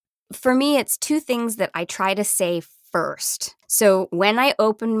for me, it's two things that I try to say first. So when I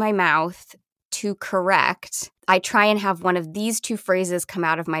open my mouth to correct, I try and have one of these two phrases come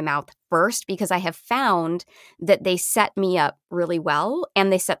out of my mouth first because I have found that they set me up really well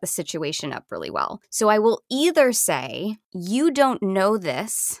and they set the situation up really well. So I will either say, you don't know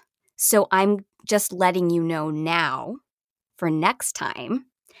this, so I'm just letting you know now for next time.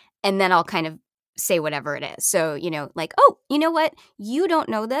 And then I'll kind of say whatever it is. So, like, oh, you know what? You don't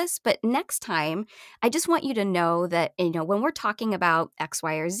know this, but next time, I just want you to know that, when we're talking about X,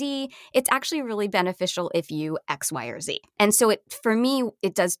 Y, or Z, it's actually really beneficial if you X, Y, or Z. And so for me,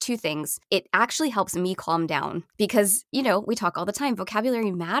 it does two things. It actually helps me calm down because, we talk all the time,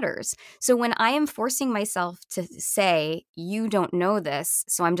 vocabulary matters. So when I am forcing myself to say, you don't know this,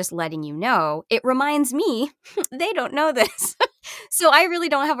 so I'm just letting you know, it reminds me they don't know this. So I really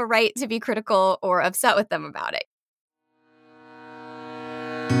don't have a right to be critical or upset with them about it.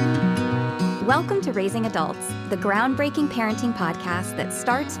 Welcome to Raising Adults, the groundbreaking parenting podcast that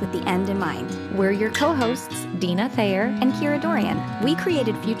starts with the end in mind. We're your co-hosts, Dina Thayer and Kira Dorian. We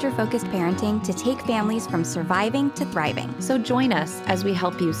created future-focused parenting to take families from surviving to thriving. So join us as we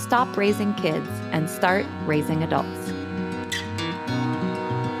help you stop raising kids and start raising adults.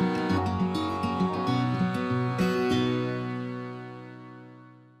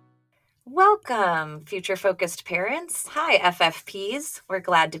 Welcome, future-focused parents. Hi, FFPs. We're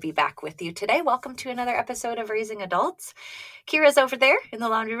glad to be back with you today. Welcome to another episode of Raising Adults. Kira's over there in the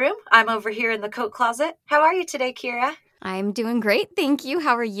laundry room. I'm over here in the coat closet. How are you today, Kira? I'm doing great, thank you.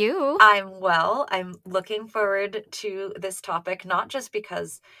 How are you? I'm well. I'm looking forward to this topic, not just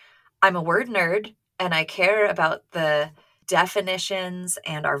because I'm a word nerd and I care about the definitions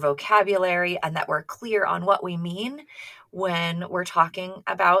and our vocabulary and that we're clear on what we mean when we're talking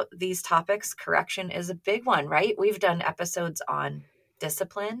about these topics. Correction is a big one, right? We've done episodes on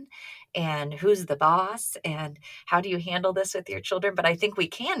discipline and who's the boss and how do you handle this with your children. But I think we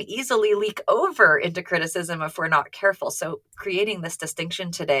can easily leak over into criticism if we're not careful. So creating this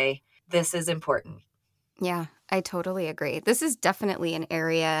distinction today, this is important. Yeah, I totally agree. This is definitely an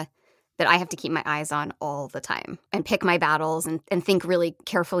area that I have to keep my eyes on all the time and pick my battles and think really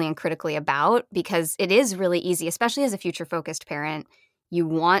carefully and critically about, because it is really easy, especially as a future-focused parent. You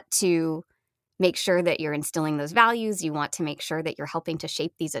want to make sure that you're instilling those values. You want to make sure that you're helping to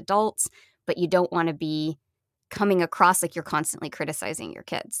shape these adults, but you don't want to be coming across like you're constantly criticizing your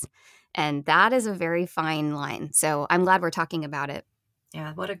kids. And that is a very fine line. So I'm glad we're talking about it.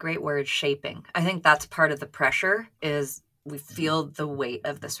 Yeah, what a great word, shaping. I think that's part of the pressure is we feel the weight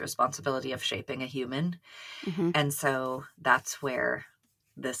of this responsibility of shaping a human. Mm-hmm. And so that's where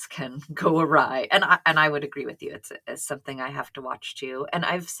this can go awry. And I would agree with you. It's something I have to watch too. And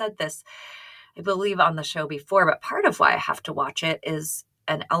I've said this, I believe, on the show before, but part of why I have to watch it is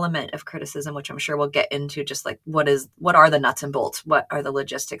an element of criticism, which I'm sure we'll get into, just like what are the nuts and bolts? What are the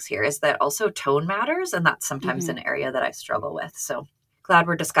logistics here? Is that also tone matters? And that's sometimes an area that I struggle with. So glad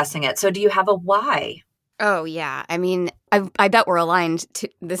we're discussing it. So do you have a why? Oh, yeah. I mean, I bet we're aligned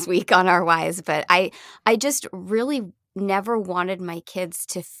this week on our whys, but I just really never wanted my kids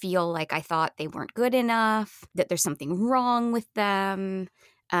to feel like I thought they weren't good enough, that there's something wrong with them.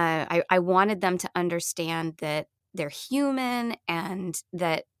 I wanted them to understand that they're human and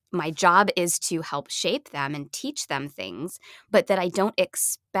that my job is to help shape them and teach them things, but that I don't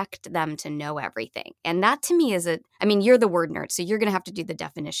expect them to know everything. And that to me is you're the word nerd, so you're going to have to do the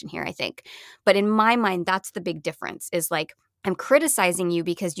definition here, I think. But in my mind, that's the big difference is like, I'm criticizing you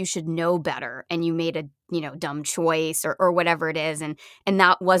because you should know better and you made a, dumb choice or whatever it is. And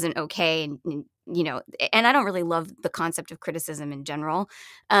that wasn't okay. And I don't really love the concept of criticism in general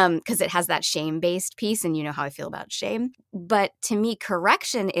because it has that shame-based piece, and you know how I feel about shame. But to me,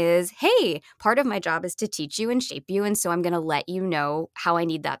 correction is, hey, part of my job is to teach you and shape you, and so I'm going to let you know how I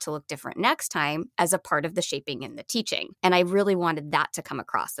need that to look different next time as a part of the shaping and the teaching. And I really wanted that to come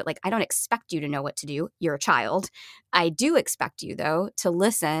across, that like, I don't expect you to know what to do. You're a child. I do expect you, though, to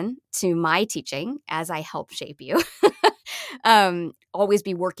listen to my teaching as I help shape you. Always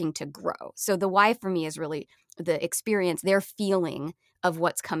be working to grow. So the why for me is really the experience, their feeling of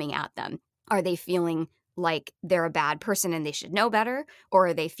what's coming at them. Are they feeling like they're a bad person and they should know better? Or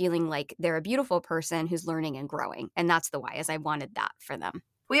are they feeling like they're a beautiful person who's learning and growing? And that's the why, is I wanted that for them.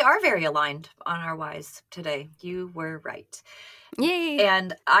 We are very aligned on our whys today. You were right. Yay.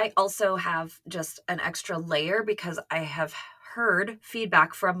 And I also have just an extra layer because I have heard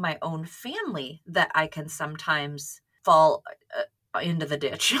feedback from my own family that I can sometimes fall into the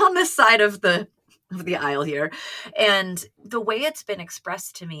ditch on this side of the aisle here. And the way it's been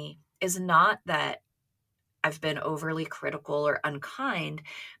expressed to me is not that I've been overly critical or unkind,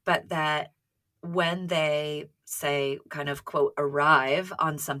 but that when they say kind of quote arrive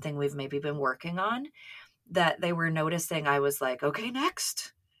on something we've maybe been working on, that they were noticing I was like, okay,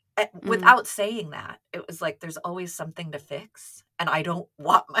 next. Without saying that, it was like there's always something to fix. And I don't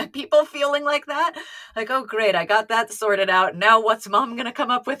want my people feeling like that. Like, oh, great, I got that sorted out. Now what's mom going to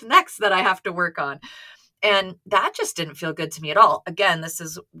come up with next that I have to work on? And that just didn't feel good to me at all. Again, this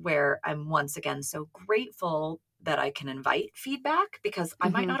is where I'm once again so grateful that I can invite feedback, because I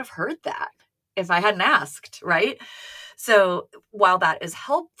might not have heard that if I hadn't asked, right? So while that is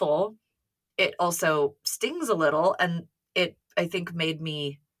helpful, it also stings a little. And it, I think, made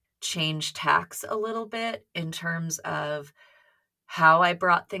me change tacks a little bit in terms of how I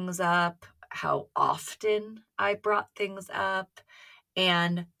brought things up, how often I brought things up,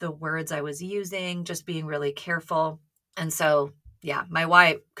 and the words I was using, just being really careful. And so, yeah, my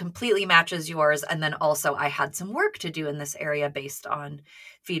why completely matches yours. And then also I had some work to do in this area based on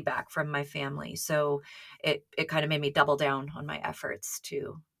feedback from my family. So it kind of made me double down on my efforts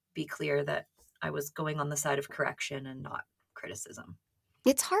to be clear that I was going on the side of correction and not criticism.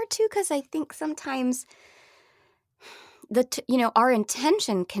 It's hard too, because I think sometimes our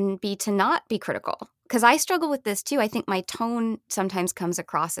intention can be to not be critical. Because I struggle with this too. I think my tone sometimes comes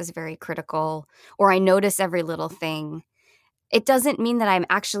across as very critical, or I notice every little thing. It doesn't mean that I'm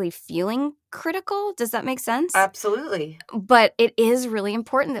actually feeling critical. Does that make sense? Absolutely. But it is really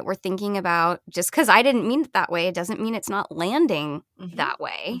important that we're thinking about, just because I didn't mean it that way, it doesn't mean it's not landing that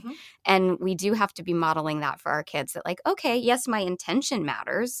way. And we do have to be modeling that for our kids, that like, okay, yes, my intention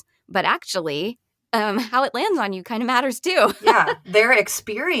matters, but actually how it lands on you kind of matters too. Yeah, their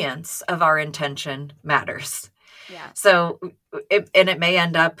experience of our intention matters. Yeah. So it may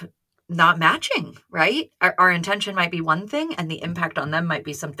end up not matching, right? Our intention might be one thing and the impact on them might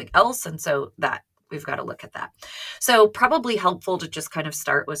be something else. And so that we've got to look at that. So probably helpful to just kind of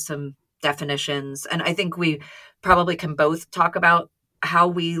start with some definitions. And I think we probably can both talk about how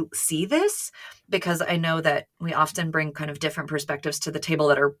we see this, because I know that we often bring kind of different perspectives to the table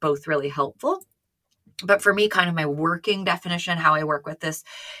that are both really helpful. But for me, kind of my working definition, how I work with this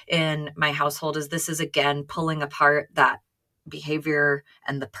in my household, is this is, again, pulling apart that behavior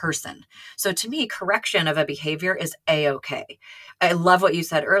and the person. So to me, correction of a behavior is A-okay. I love what you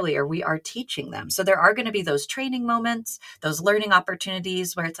said earlier. We are teaching them. So there are going to be those training moments, those learning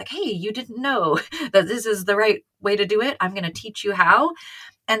opportunities where it's like, hey, you didn't know that this is the right way to do it. I'm going to teach you how.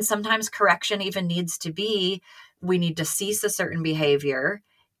 And sometimes correction even needs to be, we need to cease a certain behavior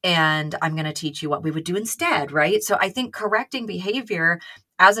and I'm going to teach you what we would do instead, right? So I think correcting behavior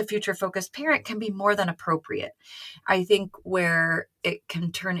as a future-focused parent can be more than appropriate. I think where it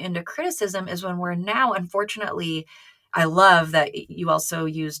can turn into criticism is when we're now, unfortunately, I love that you also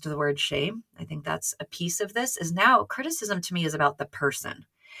used the word shame. I think that's a piece of this, is now criticism to me is about the person.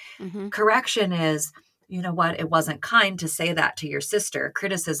 Correction is, you know what, it wasn't kind to say that to your sister.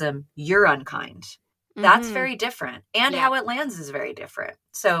 Criticism, you're unkind. That's very different. And how it lands is very different.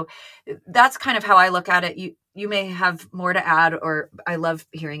 So that's kind of how I look at it. You may have more to add, or I love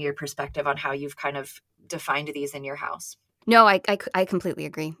hearing your perspective on how you've kind of defined these in your house. No, I completely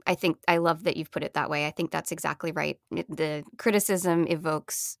agree. I think I love that you've put it that way. I think that's exactly right. The criticism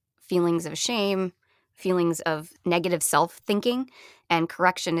evokes feelings of shame, feelings of negative self-thinking, and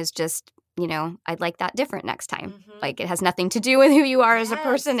correction is just, you know, I'd like that different next time. Like it has nothing to do with who you are as a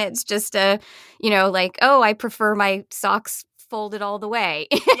person. It's just a, you know, like, oh, I prefer my socks folded all the way,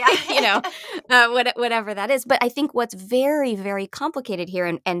 you know, whatever that is. But I think what's very, very complicated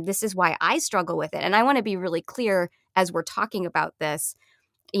here, and this is why I struggle with it. And I want to be really clear as we're talking about this,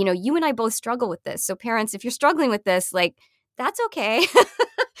 you know, you and I both struggle with this. So parents, if you're struggling with this, like, that's okay.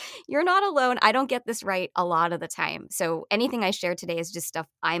 You're not alone. I don't get this right a lot of the time. So anything I share today is just stuff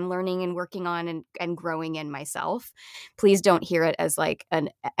I'm learning and working on and growing in myself. Please don't hear it as like an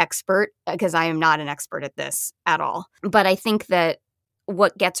expert, because I am not an expert at this at all. But I think that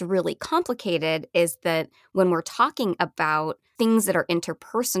what gets really complicated is that when we're talking about things that are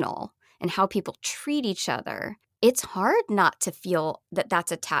interpersonal and how people treat each other, it's hard not to feel that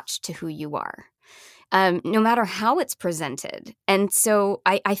that's attached to who you are. No matter how it's presented. And so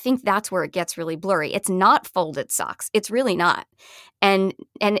I think that's where it gets really blurry. It's not folded socks. It's really not. And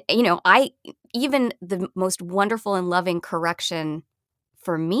you know, even the most wonderful and loving correction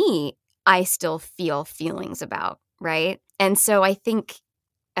for me, I still feel feelings about, right? And so I think,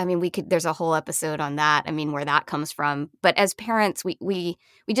 I mean, there's a whole episode on that. I mean, where that comes from. But as parents, we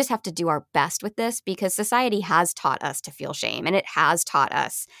just have to do our best with this, because society has taught us to feel shame, and it has taught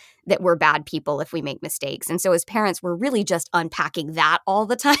us that we're bad people if we make mistakes. And so as parents, we're really just unpacking that all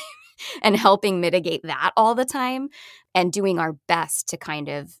the time and helping mitigate that all the time and doing our best to kind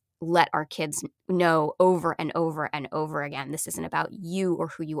of let our kids know over and over and over again, this isn't about you or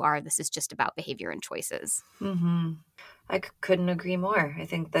who you are. This is just about behavior and choices. Mm-hmm. I couldn't agree more. I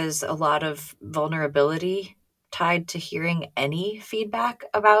think there's a lot of vulnerability tied to hearing any feedback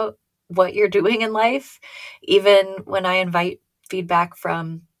about what you're doing in life. Even when I invite feedback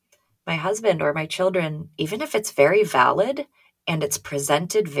from my husband or my children, even if it's very valid and it's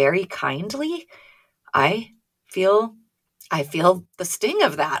presented very kindly, I feel the sting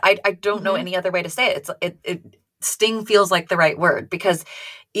of that. I don't know any other way to say it. It sting feels like the right word, because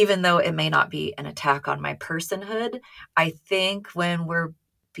even though it may not be an attack on my personhood, I think when we're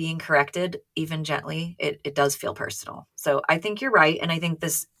being corrected, even gently, it does feel personal. So I think you're right. And I think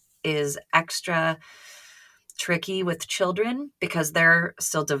this is extra tricky with children because they're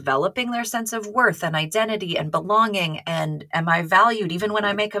still developing their sense of worth and identity and belonging. And am I valued even when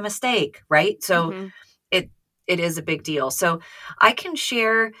I make a mistake? Right. So it is a big deal. So I can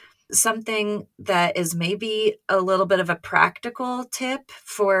share something that is maybe a little bit of a practical tip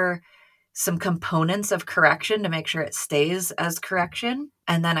for some components of correction to make sure it stays as correction.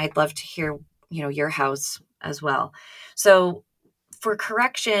 And then I'd love to hear, your house as well. So for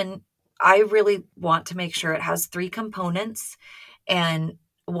correction, I really want to make sure it has 3 components. And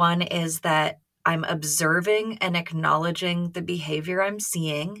one is that I'm observing and acknowledging the behavior I'm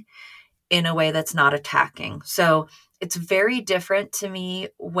seeing in a way that's not attacking. So it's very different to me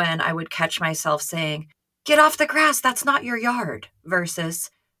when I would catch myself saying, get off the grass, that's not your yard, versus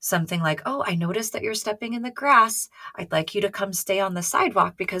something like, oh, I noticed that you're stepping in the grass. I'd like you to come stay on the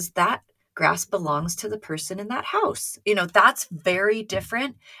sidewalk because that grass belongs to the person in that house. That's very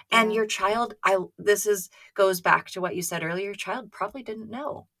different. Yeah. And your child, goes back to what you said earlier, your child probably didn't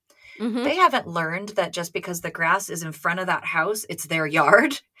know. Mm-hmm. They haven't learned that just because the grass is in front of that house, it's their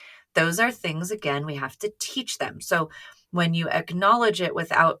yard. Those are things, again, we have to teach them. So when you acknowledge it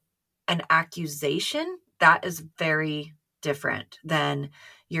without an accusation, that is very different than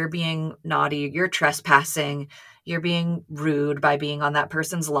you're being naughty, you're trespassing, you're being rude by being on that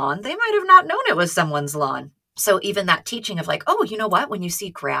person's lawn. They might have not known it was someone's lawn. So even that teaching of like, oh, you know what? When you see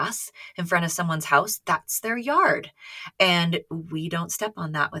grass in front of someone's house, that's their yard. And we don't step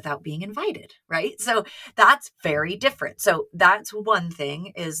on that without being invited, right? So that's very different. So that's one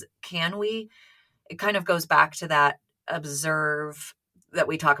thing is, it kind of goes back to that observe that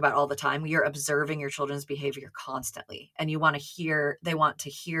we talk about all the time. You're observing your children's behavior constantly, and they want to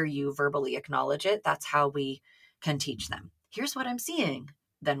hear you verbally acknowledge it. That's how we can teach them. Here's what I'm seeing.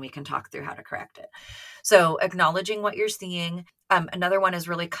 Then we can talk through how to correct it. So acknowledging what you're seeing. Another one is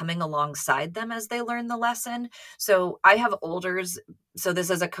really coming alongside them as they learn the lesson. So I have olders, so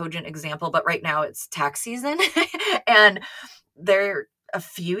this is a cogent example, but right now it's tax season and they're a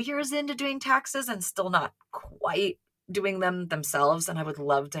few years into doing taxes and still not quite doing them themselves. And I would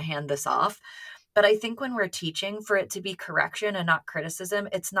love to hand this off. But I think when we're teaching, for it to be correction and not criticism,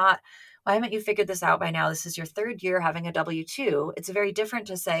 it's not, why haven't you figured this out by now? This is your 3rd year having a W-2. It's very different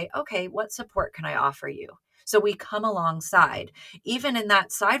to say, okay, what support can I offer you? So we come alongside. Even in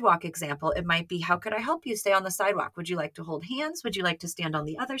that sidewalk example, it might be, how could I help you stay on the sidewalk? Would you like to hold hands? Would you like to stand on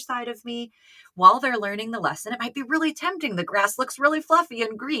the other side of me? While they're learning the lesson, it might be really tempting. The grass looks really fluffy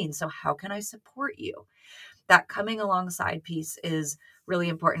and green. So how can I support you? That coming alongside piece is really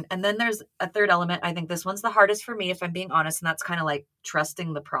important. And then there's a third element. I think this one's the hardest for me, if I'm being honest. And that's kind of like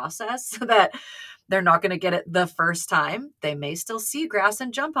trusting the process, that they're not going to get it the first time. They may still see grass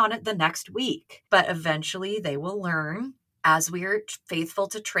and jump on it the next week, but eventually they will learn as we're faithful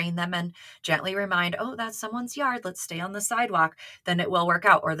to train them and gently remind, oh, that's someone's yard. Let's stay on the sidewalk. Then it will work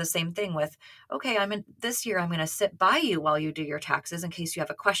out. Or the same thing with, okay, this year I'm going to sit by you while you do your taxes in case you have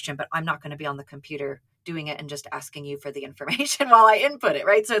a question, but I'm not going to be on the computer doing it and just asking you for the information while I input it,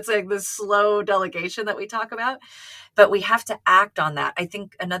 right? So it's like this slow delegation that we talk about, but we have to act on that. I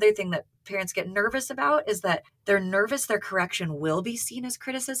think another thing that parents get nervous about is that they're nervous their correction will be seen as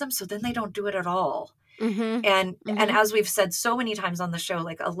criticism, so then they don't do it at all. Mm-hmm. And as we've said so many times on the show,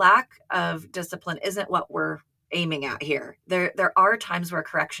 like a lack of discipline isn't what we're aiming at here. There are times where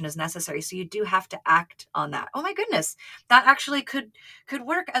correction is necessary. So you do have to act on that. Oh my goodness. That actually could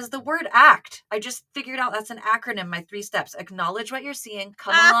work as the word act. I just figured out that's an acronym, my 3 steps. Acknowledge what you're seeing,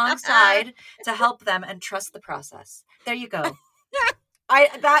 come alongside to help them, and trust the process. There you go.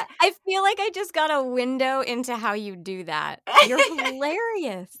 I feel like I just got a window into how you do that. You're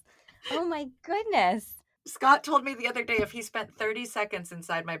hilarious. Oh my goodness. Scott told me the other day if he spent 30 seconds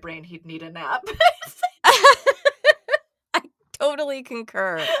inside my brain, he'd need a nap. I totally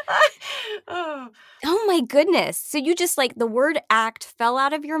concur. Oh. Oh my goodness. So you just like the word act fell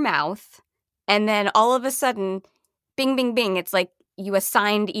out of your mouth and then all of a sudden, bing, bing, bing. It's like you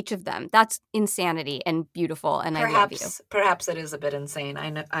assigned each of them. That's insanity and beautiful. And I love you. Perhaps it is a bit insane.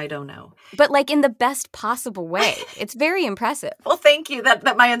 I don't know. But like in the best possible way. It's very impressive. Well, thank you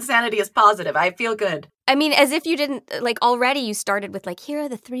that my insanity is positive. I feel good. I mean, as if you didn't, like already you started with like, here are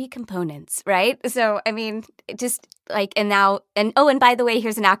the 3 components, right? So, I mean, just like, and now, and oh, and by the way,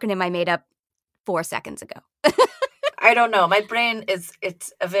 here's an acronym I made up 4 seconds ago. I don't know. My brain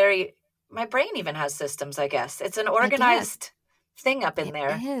my brain even has systems, I guess. It's an organized thing up in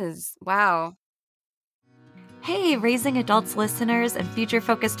there. It is. Wow. Hey, Raising Adults listeners and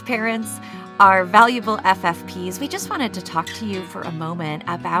future-focused parents, our valuable FFPs, we just wanted to talk to you for a moment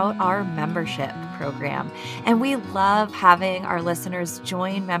about our membership program. And we love having our listeners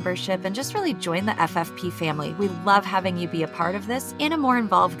join membership and just really join the FFP family. We love having you be a part of this in a more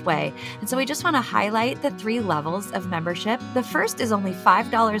involved way. And so we just want to highlight the 3 levels of membership. The first is only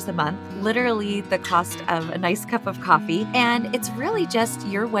 $5 a month, literally the cost of a nice cup of coffee. And it's really just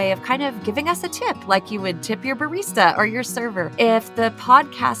your way of kind of giving us a tip, like you would tip your barista or your server. If the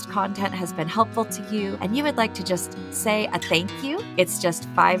podcast content has been helpful to you and you would like to just say a thank you, it's just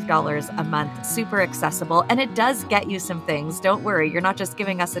 $5 a month, super accessible, and it does get you some things. Don't worry, you're not just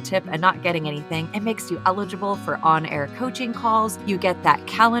giving us a tip and not getting anything. It makes you eligible for on-air coaching calls. You get that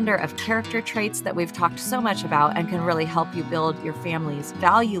calendar of character traits that we've talked so much about and can really help you build your family's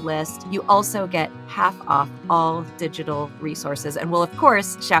value list. You also get half off all digital resources, and we'll of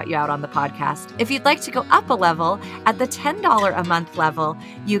course shout you out on the podcast. If you'd like to go up a level, at the $10 a month level,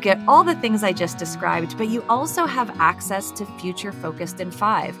 you get all the things I just described, but you also have access to Future Focused in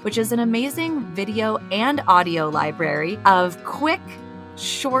 5, which is an amazing video and audio library of quick,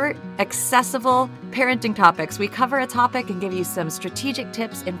 short, accessible parenting topics. We cover a topic and give you some strategic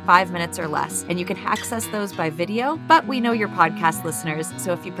tips in 5 minutes or less. And you can access those by video, but we know you're podcast listeners,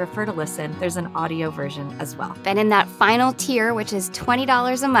 so if you prefer to listen, there's an audio version as well. Then in that final tier, which is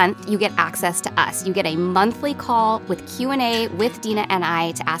 $20 a month, you get access to us. You get a monthly call with Q&A with Dina and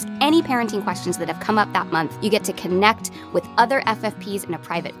I to ask any parenting questions that have come up that month. You get to connect with other FFPs in a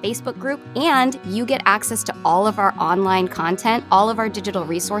private Facebook group, and you get access to all of our online content, all of our digital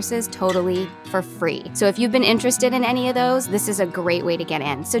resources totally for free. So if you've been interested in any of those, this is a great way to get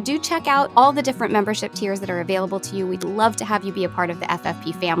in. So do check out all the different membership tiers that are available to you. We'd love to have you be a part of the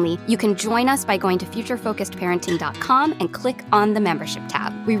FFP family. You can join us by going to futurefocusedparenting.com and click on the membership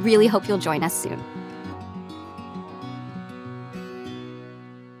tab. We really hope you'll join us soon.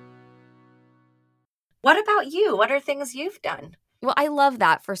 What about you? What are things you've done? Well, I love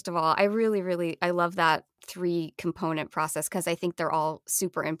that, first of all. I really, I love that 3-component process because I think they're all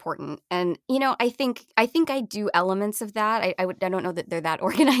super important. And, you know, I think I do elements of that. I don't know that they're that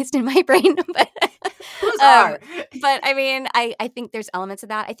organized in my brain, but Who's are? But I mean, I think there's elements of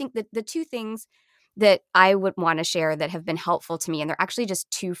that. I think that the 2 things that I would want to share that have been helpful to me, and they're actually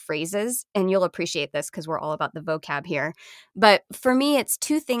just 2 phrases, and you'll appreciate this because we're all about the vocab here. But for me, it's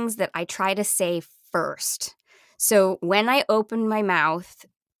 2 things that I try to say first. So when I open my mouth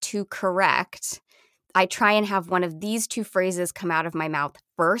to correct, I try and have one of these 2 phrases come out of my mouth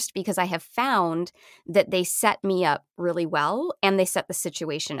first because I have found that they set me up really well and they set the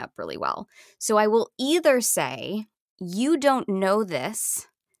situation up really well. So I will either say, you don't know this,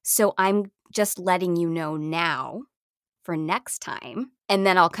 so I'm just letting you know now for next time. And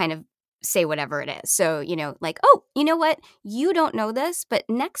then I'll kind of say whatever it is. So, you know, like, oh, you know what? You don't know this, but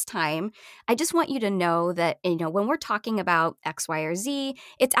next time, I just want you to know that, you know, when we're talking about X, Y, or Z,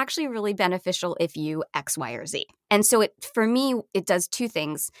 it's actually really beneficial if you X, Y, or Z. And so for me, it does 2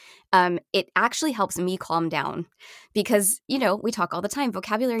 things. It actually helps me calm down because, you know, we talk all the time,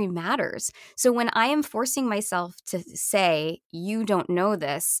 vocabulary matters. So when I am forcing myself to say, you don't know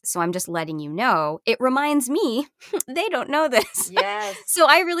this, so I'm just letting you know, it reminds me they don't know this. Yes. So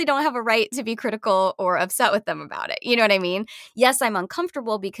I really don't have a right to be critical or upset with them about it. You know what I mean? Yes, I'm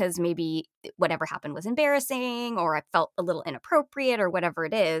uncomfortable because maybe whatever happened was embarrassing or I felt a little inappropriate or whatever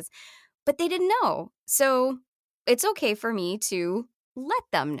it is, but they didn't know. So it's okay for me to let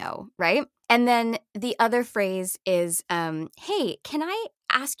them know, right? And then the other phrase is, hey, can I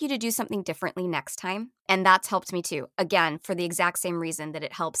ask you to do something differently next time? And that's helped me too. Again, for the exact same reason that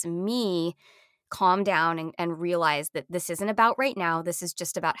it helps me calm down and realize that this isn't about right now. This is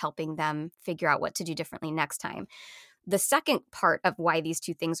just about helping them figure out what to do differently next time. The second part of why these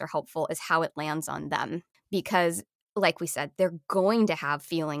 2 things are helpful is how it lands on them. Because like we said, they're going to have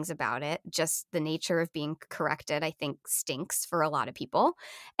feelings about it. Just the nature of being corrected, I think, stinks for a lot of people.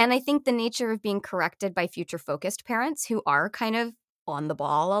 And I think the nature of being corrected by future-focused parents who are kind of on the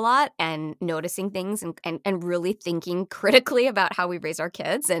ball a lot and noticing things and really thinking critically about how we raise our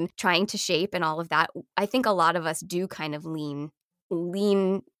kids and trying to shape and all of that. I think a lot of us do kind of lean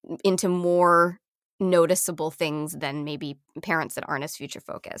into more noticeable things than maybe parents that aren't as future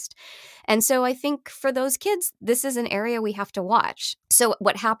focused. And so I think for those kids, this is an area we have to watch. So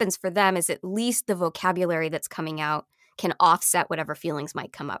what happens for them is at least the vocabulary that's coming out can offset whatever feelings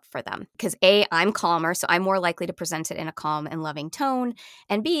might come up for them. Because A, I'm calmer, so I'm more likely to present it in a calm and loving tone.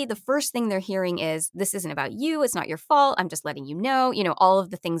 And B, the first thing they're hearing is, this isn't about you, it's not your fault, I'm just letting you know, all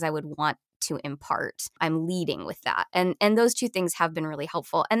of the things I would want to impart. I'm leading with that. And those two things have been really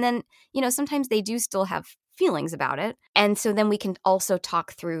helpful. And then, sometimes they do still have feelings about it. And so then we can also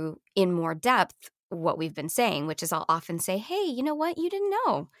talk through in more depth what we've been saying, which is I'll often say, hey, you know what? You didn't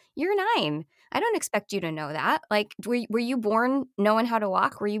know. You're 9. I don't expect you to know that. Like, were you born knowing how to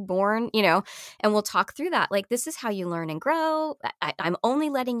walk? Were you born, and we'll talk through that. Like, this is how you learn and grow. I'm only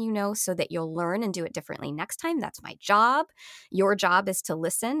letting you know so that you'll learn and do it differently next time. That's my job. Your job is to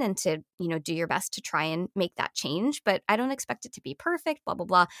listen and to, do your best to try and make that change. But I don't expect it to be perfect, blah, blah,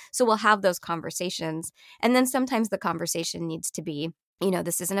 blah. So we'll have those conversations. And then sometimes the conversation needs to be,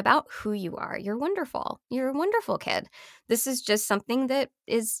 this isn't about who you are. You're wonderful. You're a wonderful kid. This is just something that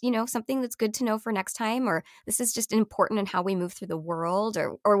is, something that's good to know for next time, or this is just important in how we move through the world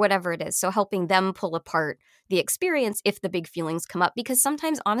or whatever it is. So helping them pull apart the experience if the big feelings come up, because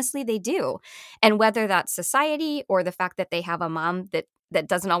sometimes, honestly, they do. And whether that's society or the fact that they have a mom that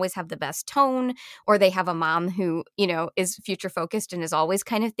doesn't always have the best tone, or they have a mom who, is future focused and is always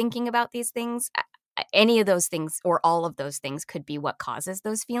kind of thinking about these things, any of those things or all of those things could be what causes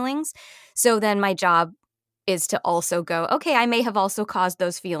those feelings. So then my job is to also go, okay, I may have also caused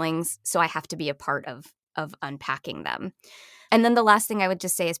those feelings, so I have to be a part of unpacking them. And then the last thing I would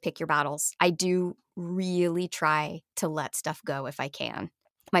just say is pick your battles. I do really try to let stuff go if I can.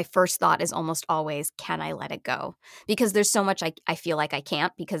 My first thought is almost always, can I let it go? Because there's so much I feel like I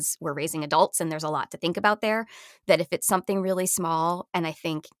can't, because we're raising adults and there's a lot to think about there, that if it's something really small and I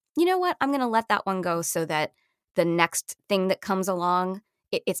think, you know what, I'm going to let that one go so that the next thing that comes along,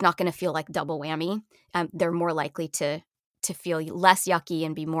 it's not going to feel like double whammy. They're more likely to feel less yucky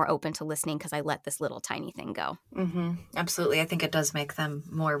and be more open to listening because I let this little tiny thing go. Mm-hmm. Absolutely. I think it does make them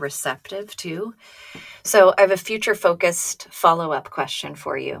more receptive too. So I have a future-focused follow-up question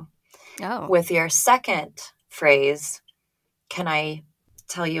for you. Oh. With your second phrase, can I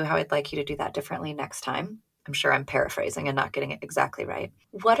tell you how I'd like you to do that differently next time? I'm sure I'm paraphrasing and not getting it exactly right.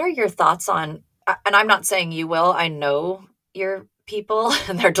 What are your thoughts on, and I'm not saying you will, I know your people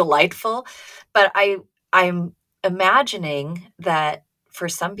and they're delightful, but I'm imagining that for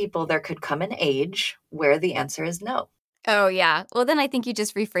some people there could come an age where the answer is no. Oh, yeah. Well, then I think you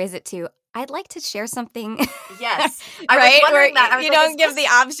just rephrase it to, I'd like to share something. Yes. I was right? wondering that. You don't give the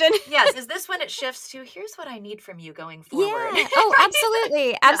option. Yes. Is this when it shifts to, here's what I need from you going forward? Yeah. Oh,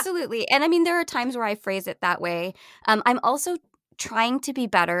 absolutely. Absolutely. And I mean, there are times where I phrase it that way. I'm also trying to be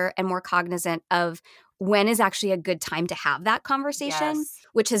better and more cognizant of when is actually a good time to have that conversation, yes.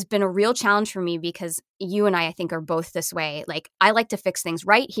 which has been a real challenge for me because you and I think, are both this way. Like, I like to fix things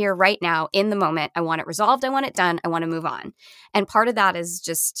right here, right now, in the moment. I want it resolved. I want it done. I want to move on. And part of that is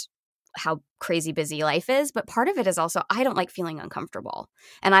just how crazy busy life is. But part of it is also, I don't like feeling uncomfortable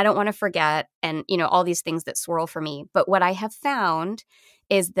and I don't want to forget and, all these things that swirl for me. But what I have found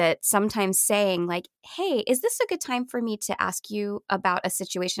is that sometimes saying like, hey, is this a good time for me to ask you about a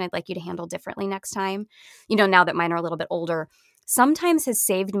situation I'd like you to handle differently next time? Now that mine are a little bit older, sometimes has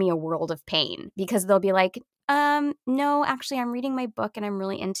saved me a world of pain, because they'll be like, no, actually, I'm reading my book and I'm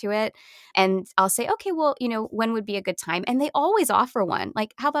really into it. And I'll say, okay, well, when would be a good time? And they always offer one.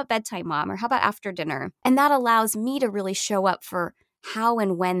 Like, how about bedtime, Mom? Or how about after dinner? And that allows me to really show up for how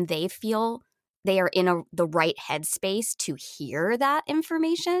and when they feel they are in the right headspace to hear that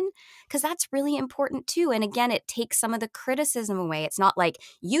information, because that's really important too. And again, it takes some of the criticism away. It's not like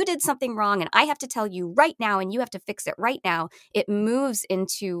you did something wrong and I have to tell you right now and you have to fix it right now. It moves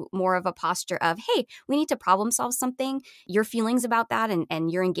into more of a posture of, hey, we need to problem solve something. Your feelings about that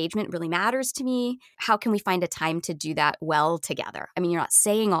and your engagement really matters to me. How can we find a time to do that well together? I mean, you're not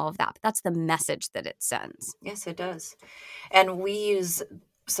saying all of that, but that's the message that it sends. Yes, it does. And we use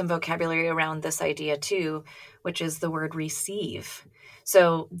some vocabulary around this idea too, which is the word receive.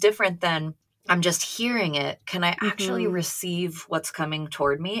 So different than I'm just hearing it. Can I actually receive what's coming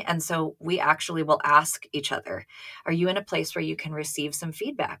toward me? And so we actually will ask each other, are you in a place where you can receive some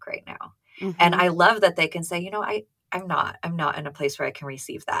feedback right now? And I love that they can say, I'm not in a place where I can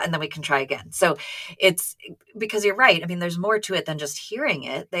receive that. And then we can try again. So it's because you're right. I mean, there's more to it than just hearing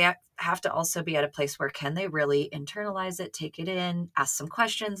it. They have to also be at a place where can they really internalize it, take it in, ask some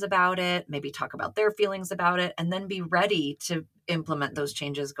questions about it, maybe talk about their feelings about it, and then be ready to implement those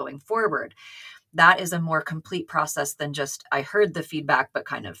changes going forward. That is a more complete process than just, I heard the feedback, but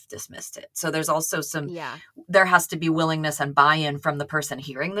kind of dismissed it. So there's also there has to be willingness and buy-in from the person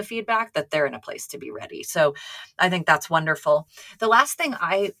hearing the feedback that they're in a place to be ready. So I think that's wonderful. The last thing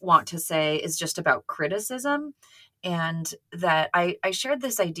I want to say is just about criticism, and that I shared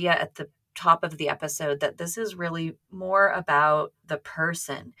this idea at the top of the episode that this is really more about the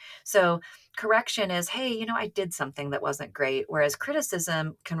person. So correction is, hey, I did something that wasn't great. Whereas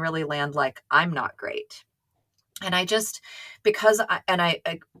criticism can really land like, I'm not great. And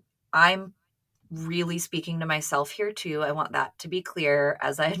I'm really speaking to myself here too. I want that to be clear.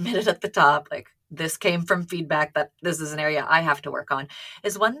 As I admitted at the top, like, this came from feedback that this is an area I have to work on.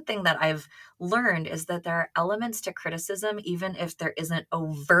 Is one thing that I've learned is that there are elements to criticism, even if there isn't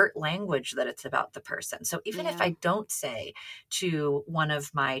overt language that it's about the person. So even if I don't say to one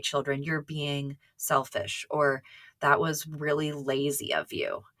of my children, you're being selfish, or that was really lazy of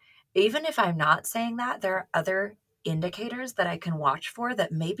you, even if I'm not saying that, there are other indicators that I can watch for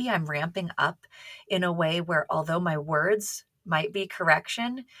that maybe I'm ramping up in a way where, although my words might be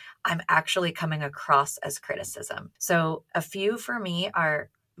correction, I'm actually coming across as criticism. So a few for me are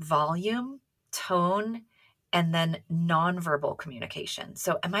volume, tone, and then nonverbal communication.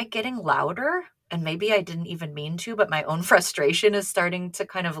 So am I getting louder? And maybe I didn't even mean to, but my own frustration is starting to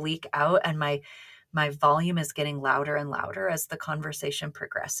kind of leak out, and my volume is getting louder and louder as the conversation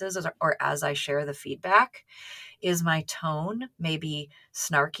progresses, or as I share the feedback. Is my tone maybe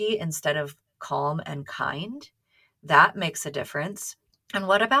snarky instead of calm and kind? That makes a difference. And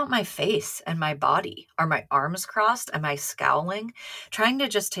what about my face and my body? Are my arms crossed? Am I scowling? Trying to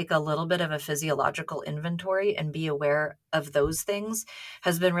just take a little bit of a physiological inventory and be aware of those things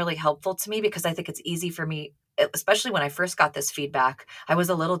has been really helpful to me, because I think it's easy for me, especially when I first got this feedback, I was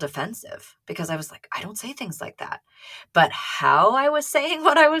a little defensive because I was like, I don't say things like that. But how I was saying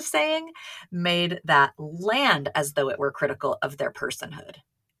what I was saying made that land as though it were critical of their personhood.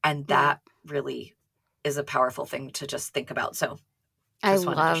 And that really is a powerful thing to just think about. So I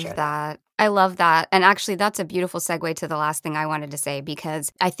love that. I love that. And actually, that's a beautiful segue to the last thing I wanted to say,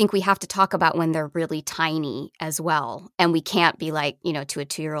 because I think we have to talk about when they're really tiny as well. And we can't be like, to a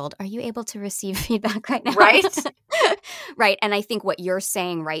 2-year-old, are you able to receive feedback right now? Right. Right. And I think what you're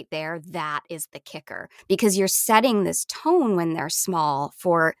saying right there, that is the kicker, because you're setting this tone when they're small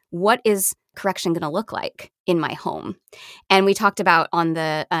for what is correction going to look like in my home. And we talked about on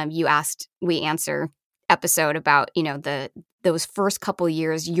the You Asked, We Answer episode about, those first couple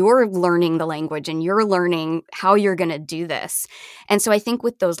years, you're learning the language and you're learning how you're going to do this. And so I think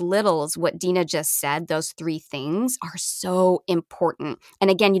with those littles, what Dina just said, those 3 things are so important.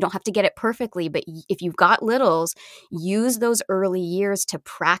 And again, you don't have to get it perfectly, but if you've got littles, use those early years to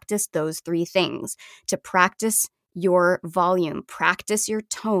practice those 3 things, to practice your volume, practice your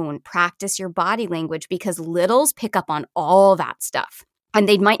tone, practice your body language, because littles pick up on all that stuff. And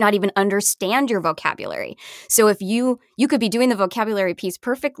they might not even understand your vocabulary. So if you could be doing the vocabulary piece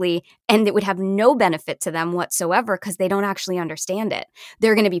perfectly, and it would have no benefit to them whatsoever because they don't actually understand it.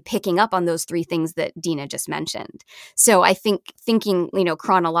 They're going to be picking up on those 3 things that Dina just mentioned. So I think thinking,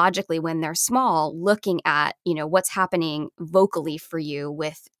 chronologically when they're small, looking at, what's happening vocally for you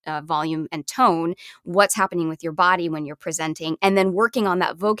with volume and tone, what's happening with your body when you're presenting, and then working on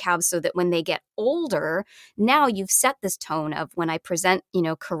that vocab so that when they get older, now you've set this tone of, when I present,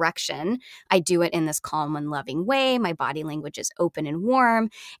 correction, I do it in this calm and loving way. My body language is open and warm.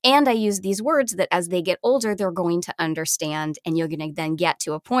 And I use these words that as they get older, they're going to understand. And you're going to then get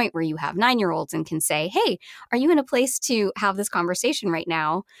to a point where you have 9-year-olds and can say, hey, are you in a place to have this conversation right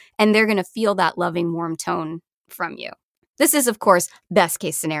now? And they're going to feel that loving, warm tone from you. This is, of course, best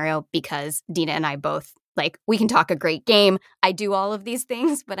case scenario, because Dina and I both, we can talk a great game. I do all of these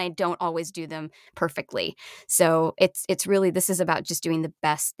things, but I don't always do them perfectly. So it's really, this is about just doing the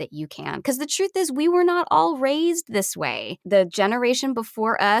best that you can. Because the truth is, we were not all raised this way. The generation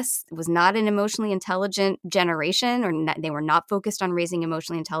before us was not an emotionally intelligent generation, or they were not focused on raising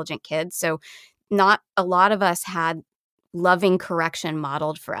emotionally intelligent kids. So not a lot of us had loving correction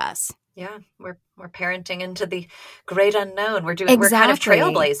modeled for us. Yeah, we're parenting into the great unknown. We're kind of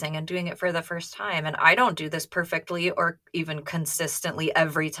trailblazing and doing it for the first time. And I don't do this perfectly or even consistently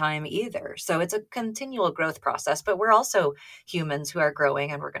every time either. So it's a continual growth process, but we're also humans who are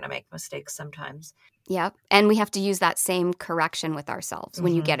growing, and we're going to make mistakes sometimes. Yep. And we have to use that same correction with ourselves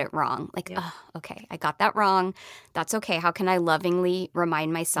when you get it wrong. Like, oh, okay, I got that wrong. That's okay. How can I lovingly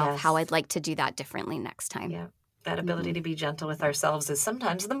remind myself how I'd like to do that differently next time? Yeah. That ability to be gentle with ourselves is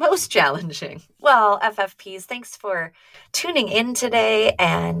sometimes the most challenging. Well, FFPs, thanks for tuning in today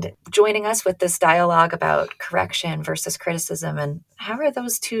and joining us with this dialogue about correction versus criticism, and how are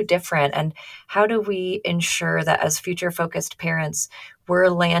those two different, and how do we ensure that as future-focused parents, we're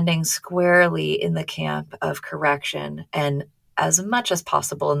landing squarely in the camp of correction and as much as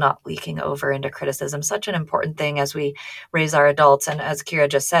possible not leaking over into criticism. Such an important thing as we raise our adults. And as Kira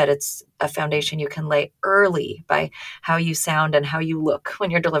just said, it's a foundation you can lay early by how you sound and how you look when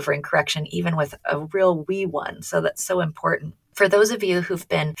you're delivering correction, even with a real wee one. So that's so important. For those of you who've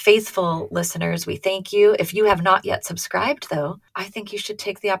been faithful listeners, we thank you. If you have not yet subscribed, though, I think you should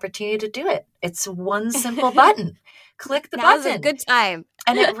take the opportunity to do it. It's one simple button. Click the button. Now's a good time.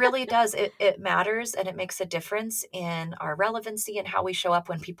 And it really does. It matters, and it makes a difference in our relevancy and how we show up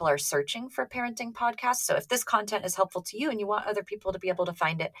when people are searching for parenting podcasts. So if this content is helpful to you and you want other people to be able to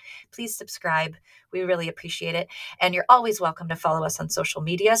find it, please subscribe. We really appreciate it. And you're always welcome to follow us on social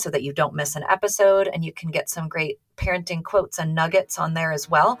media so that you don't miss an episode, and you can get some great parenting quotes and nuggets on there as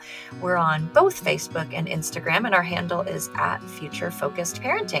well. We're on both Facebook and Instagram, and our handle is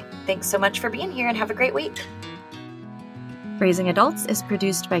 @FutureFocusedParenting. Thanks so much for being here, and have a great week. Raising Adults is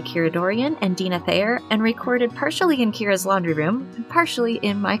produced by Kira Dorian and Dina Thayer and recorded partially in Kira's laundry room and partially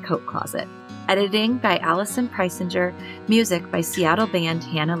in my coat closet. Editing by Allison Preisinger. Music by Seattle band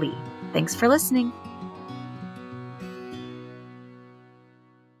Hannah Lee. Thanks for listening.